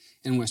reason.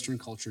 In Western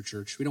culture,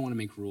 church, we don't want to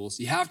make rules.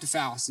 You have to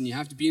fast, and you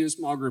have to be in a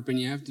small group, and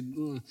you have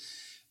to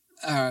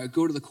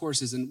go to the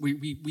courses, and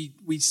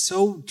we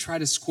so try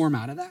to squirm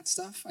out of that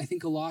stuff, I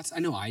think a lot. I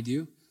know I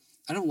do.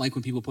 I don't like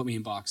when people put me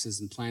in boxes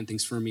and plan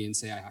things for me and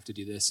say I have to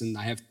do this, and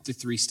I have the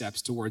 3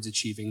 steps towards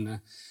achieving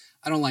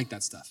I don't like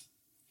that stuff.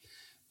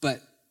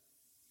 But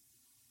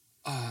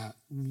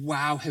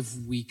wow,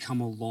 have we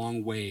come a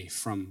long way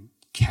from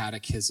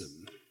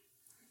catechism,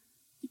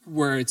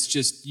 where it's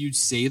just you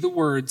say the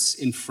words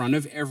in front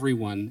of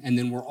everyone, and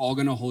then we're all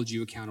going to hold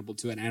you accountable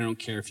to it, and I don't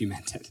care if you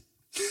meant it.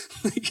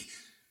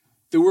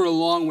 We're a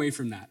long way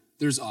from that.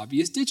 There's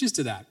obvious ditches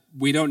to that.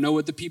 We don't know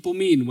what the people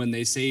mean when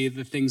they say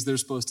the things they're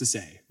supposed to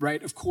say,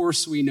 right? Of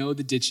course, we know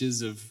the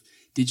ditches of,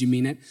 did you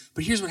mean it?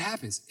 But here's what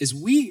happens, is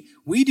we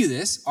do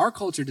this, our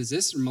culture does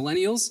this, or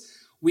millennials,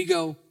 we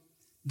go,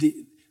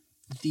 the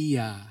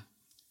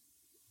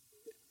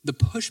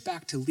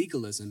pushback to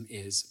legalism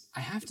is,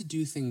 I have to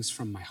do things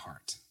from my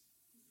heart,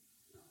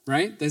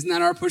 right? Isn't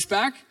that our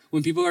pushback?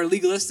 When people are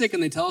legalistic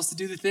and they tell us to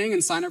do the thing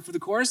and sign up for the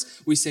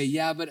course, we say,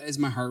 yeah, but is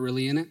my heart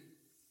really in it?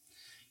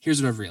 Here's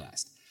what I've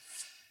realized,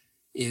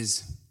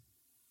 is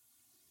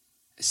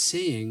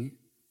saying,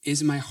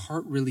 is my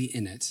heart really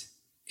in it,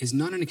 is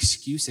not an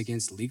excuse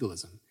against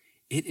legalism.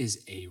 It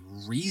is a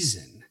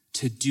reason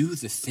to do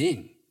the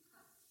thing.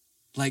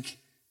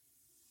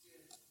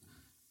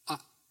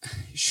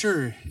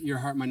 Sure, your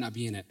heart might not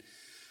be in it,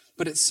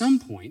 but at some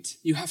point,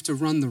 you have to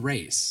run the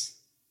race.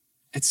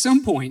 At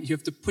some point, you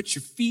have to put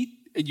your feet,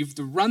 and you have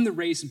to run the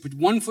race and put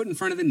one foot in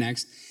front of the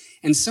next,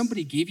 and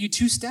somebody gave you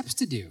 2 steps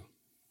to do.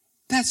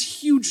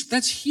 That's huge.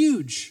 That's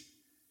huge.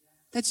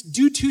 That's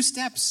do 2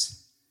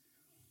 steps.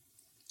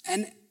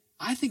 And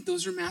I think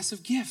those are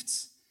massive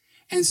gifts.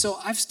 And so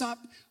I've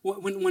stopped,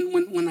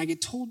 when I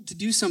get told to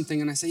do something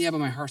and I say, yeah, but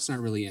my heart's not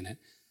really in it,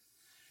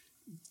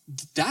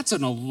 that's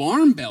an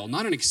alarm bell,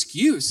 not an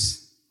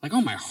excuse. Like,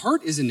 oh, my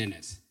heart isn't in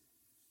it.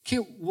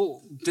 Okay,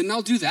 well, then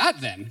I'll do that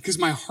then, because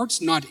my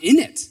heart's not in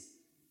it.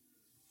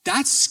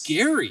 That's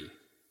scary.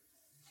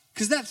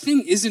 Because that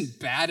thing isn't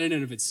bad in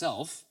and of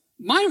itself.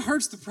 My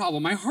heart's the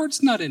problem. My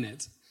heart's not in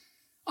it.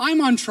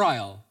 I'm on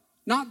trial,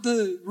 not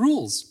the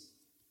rules.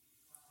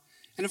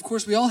 And of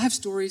course, we all have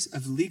stories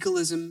of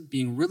legalism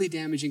being really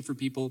damaging for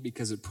people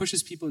because it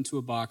pushes people into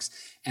a box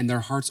and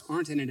their hearts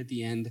aren't in it at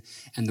the end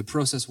and the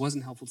process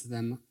wasn't helpful to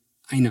them.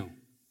 I know.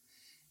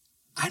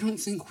 I don't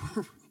think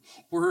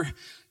we're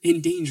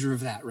in danger of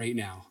that right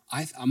now.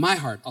 My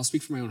heart, I'll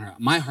speak for my own heart,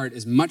 my heart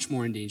is much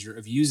more in danger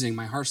of using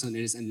my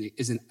harshness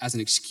as an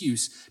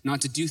excuse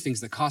not to do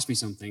things that cost me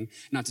something,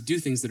 not to do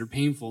things that are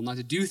painful, not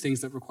to do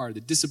things that require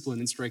the discipline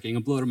and striking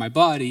a blow to my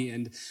body,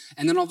 and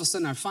then all of a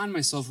sudden I find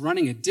myself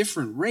running a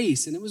different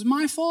race, and it was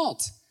my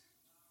fault.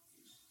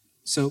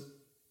 So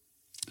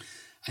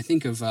I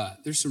think of,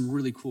 there's some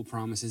really cool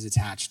promises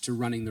attached to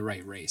running the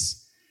right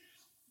race.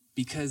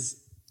 Because,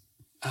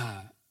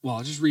 well,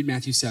 I'll just read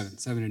Matthew 7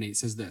 and 8. It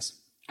says this: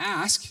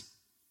 ask,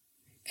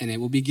 and it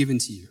will be given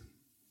to you.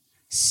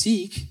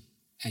 Seek,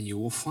 and you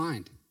will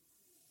find.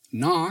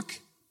 Knock,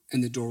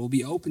 and the door will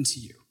be open to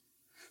you.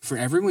 For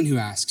everyone who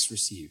asks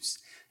receives.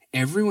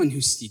 Everyone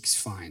who seeks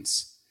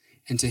finds.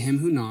 And to him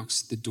who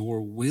knocks, the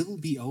door will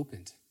be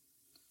opened.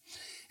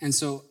 And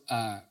so,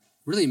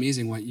 really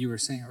amazing what you were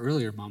saying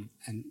earlier, Mom,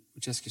 and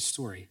Jessica's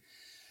story.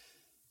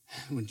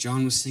 When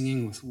John was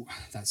singing with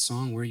that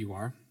song, Where You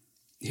Are,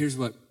 here's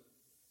what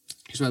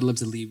I'd love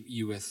to leave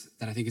you with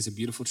that I think is a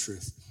beautiful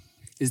truth,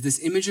 is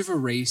this image of a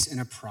race and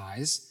a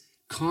prize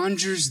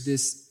conjures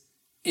this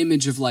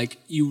image of like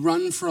you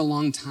run for a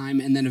long time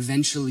and then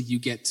eventually you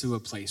get to a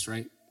place,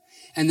 right?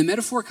 And the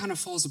metaphor kind of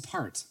falls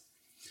apart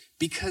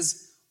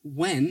because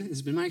this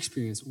has been my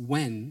experience,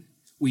 when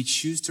we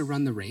choose to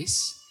run the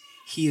race,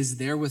 he is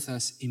there with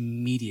us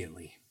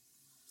immediately.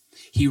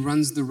 He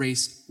runs the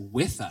race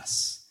with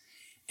us.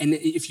 And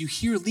if you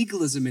hear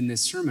legalism in this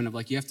sermon of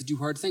like, you have to do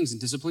hard things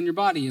and discipline your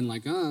body and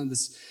like,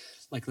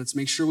 let's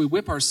make sure we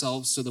whip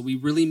ourselves so that we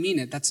really mean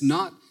it. That's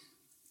not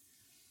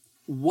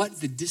what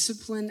the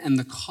discipline and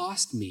the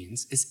cost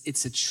means.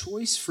 It's a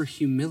choice for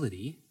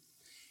humility.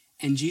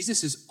 And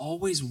Jesus is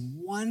always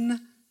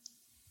one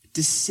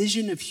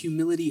decision of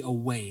humility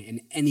away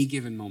in any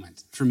given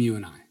moment from you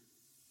and I.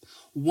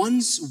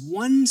 One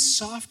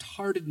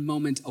soft-hearted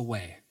moment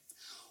away.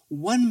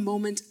 One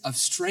moment of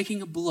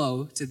striking a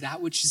blow to that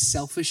which is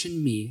selfish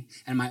in me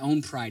and my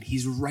own pride.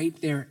 He's right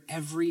there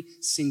every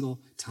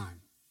single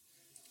time.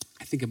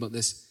 I think about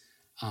this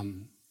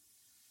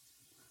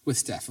with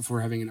Steph. If we're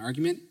having an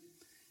argument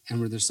and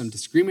where there's some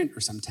disagreement or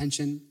some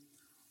tension,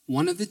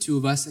 one of the two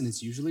of us, and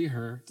it's usually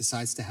her,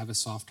 decides to have a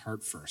soft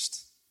heart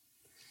first.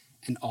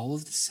 And all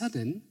of a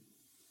sudden,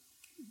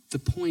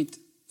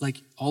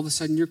 all of a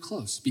sudden you're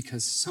close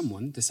because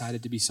someone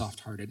decided to be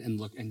soft-hearted and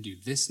look and do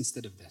this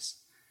instead of this.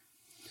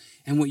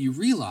 And what you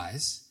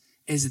realize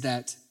is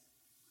that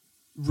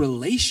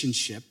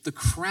relationship, the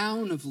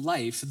crown of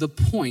life, the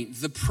point,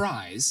 the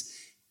prize,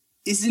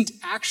 isn't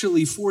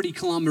actually 40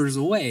 kilometers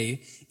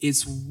away.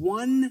 It's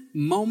one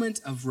moment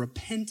of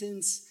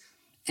repentance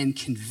and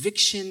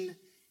conviction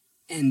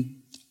and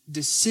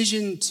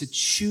decision to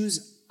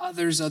choose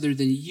others other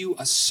than you,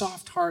 a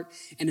soft heart,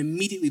 and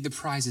immediately the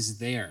prize is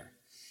there.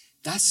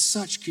 That's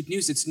such good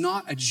news. It's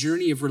not a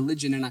journey of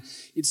religion. And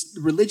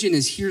religion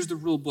is, here's the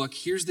rule book,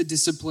 here's the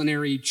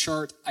disciplinary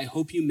chart, I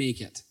hope you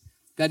make it.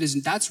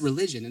 That's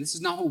religion, and this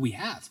is not what we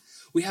have.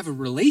 We have a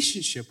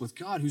relationship with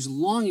God who's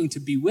longing to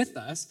be with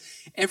us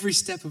every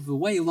step of the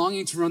way,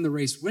 longing to run the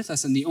race with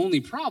us. And the only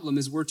problem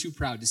is we're too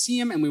proud to see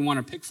him, and we want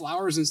to pick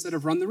flowers instead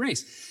of run the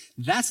race.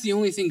 That's the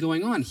only thing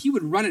going on. He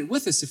would run it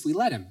with us if we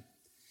let him.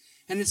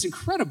 And it's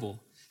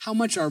incredible how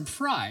much our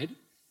pride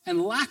and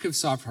lack of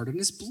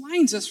soft-heartedness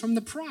blinds us from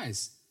the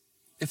prize.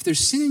 If there's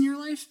sin in your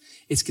life,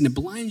 it's going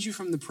to blind you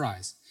from the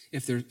prize.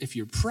 If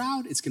you're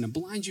proud, it's going to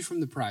blind you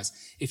from the prize.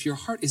 If your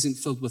heart isn't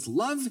filled with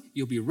love,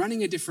 you'll be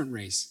running a different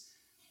race.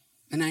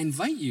 And I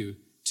invite you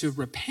to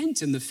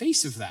repent in the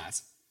face of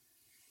that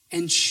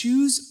and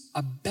choose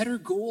a better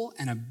goal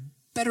and a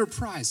better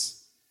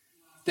prize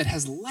that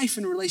has life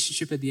and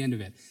relationship at the end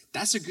of it.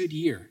 That's a good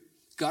year.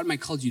 God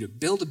might call you to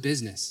build a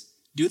business.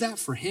 Do that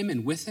for him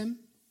and with him.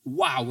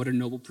 Wow, what a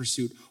noble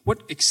pursuit.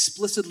 What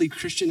explicitly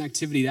Christian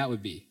activity that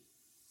would be.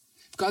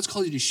 If God's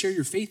called you to share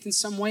your faith in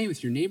some way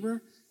with your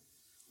neighbor,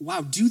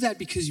 wow, do that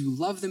because you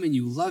love them and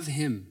you love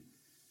him.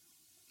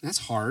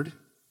 That's hard.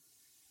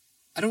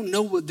 I don't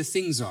know what the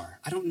things are.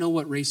 I don't know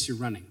what race you're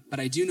running, but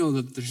I do know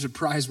that there's a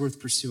prize worth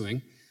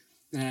pursuing.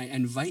 And I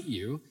invite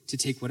you to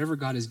take whatever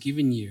God has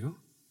given you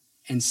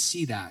and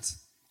see that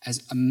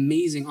as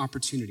amazing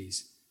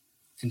opportunities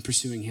in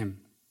pursuing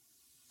him.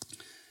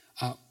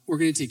 We're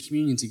going to take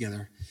communion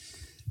together.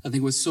 I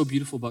think what's so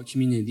beautiful about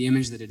communion, the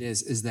image that it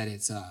is that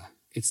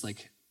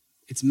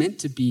it's meant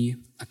to be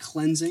a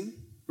cleansing,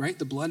 right?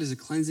 The blood is a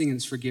cleansing and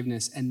it's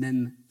forgiveness, and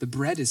then the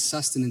bread is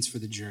sustenance for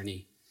the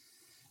journey.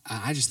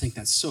 I just think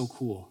that's so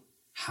cool.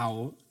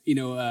 How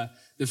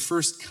the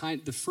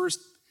first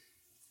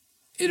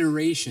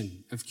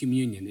iteration of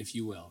communion, if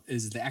you will,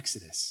 is the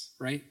Exodus,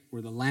 right?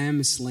 Where the lamb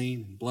is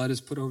slain and blood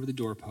is put over the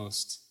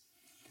doorpost,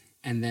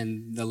 and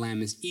then the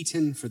lamb is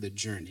eaten for the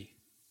journey,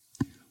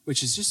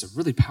 which is just a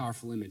really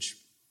powerful image.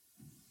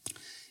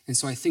 And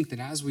so I think that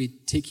as we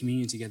take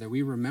communion together,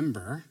 we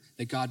remember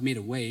that God made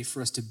a way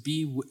for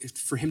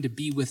for him to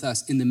be with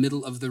us in the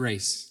middle of the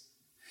race,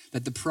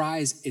 that the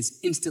prize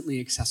is instantly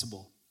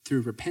accessible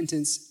through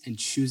repentance and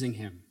choosing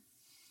him.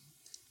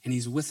 And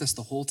he's with us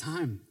the whole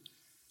time.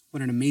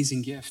 What an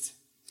amazing gift.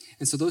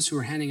 And so those who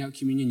are handing out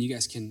communion, you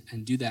guys can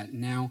do that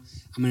now.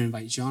 I'm going to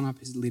invite John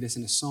up to lead us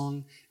in a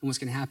song. And what's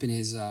going to happen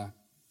is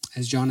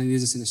as John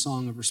leads us in a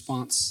song of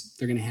response,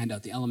 they're going to hand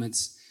out the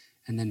elements.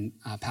 And then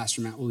Pastor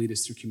Matt will lead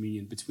us through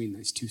communion between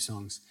these two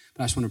songs.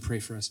 But I just want to pray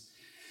for us.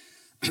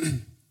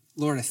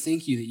 Lord, I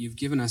thank you that you've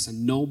given us a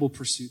noble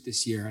pursuit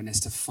this year, and it's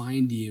to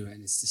find you,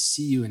 and it's to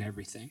see you in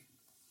everything.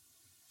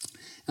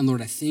 And Lord,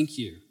 I thank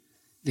you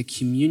that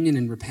communion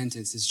and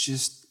repentance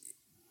is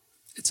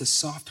it's a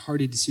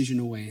soft-hearted decision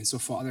away. And so,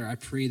 Father, I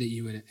pray that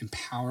you would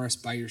empower us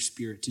by your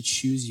Spirit to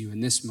choose you in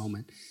this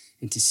moment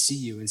and to see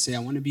you and say, I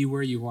want to be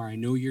where you are. I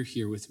know you're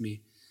here with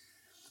me.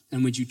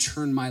 And would you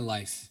turn my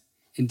life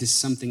into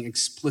something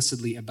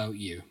explicitly about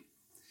you?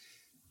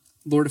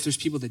 Lord, if there's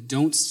people that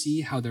don't see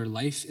how their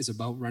life is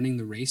about running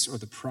the race or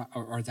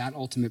that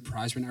ultimate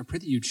prize right now, I pray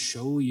that you'd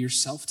show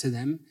yourself to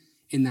them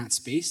in that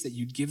space, that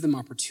you'd give them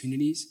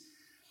opportunities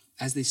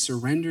as they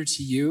surrender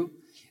to you,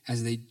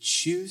 as they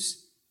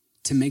choose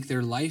to make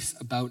their life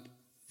about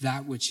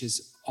that which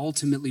is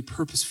ultimately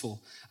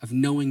purposeful of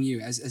knowing you,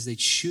 as they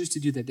choose to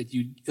do that, that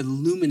you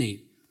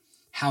illuminate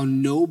how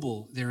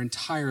noble their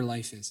entire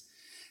life is,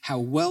 how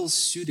well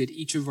suited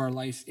each of our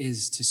life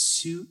is to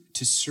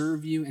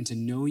serve you and to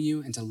know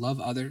you and to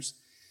love others.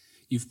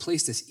 You've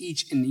placed us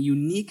each in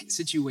unique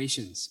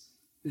situations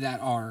that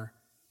are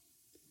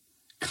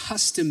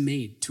custom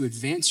made to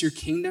advance your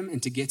kingdom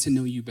and to get to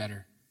know you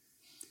better.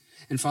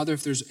 And Father,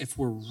 if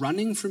we're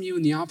running from you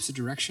in the opposite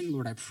direction,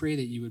 Lord, I pray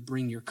that you would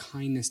bring your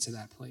kindness to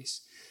that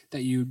place,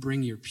 that you would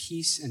bring your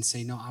peace and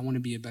say, no, I want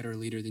to be a better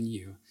leader than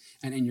you.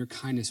 And in your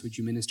kindness, would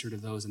you minister to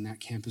those in that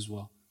camp as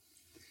well?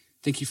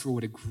 Thank you for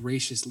what a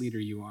gracious leader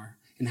you are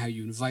and how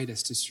you invite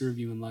us to serve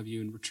you and love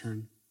you in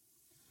return.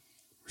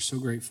 We're so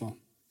grateful.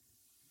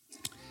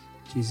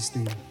 In Jesus'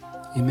 name,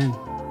 amen.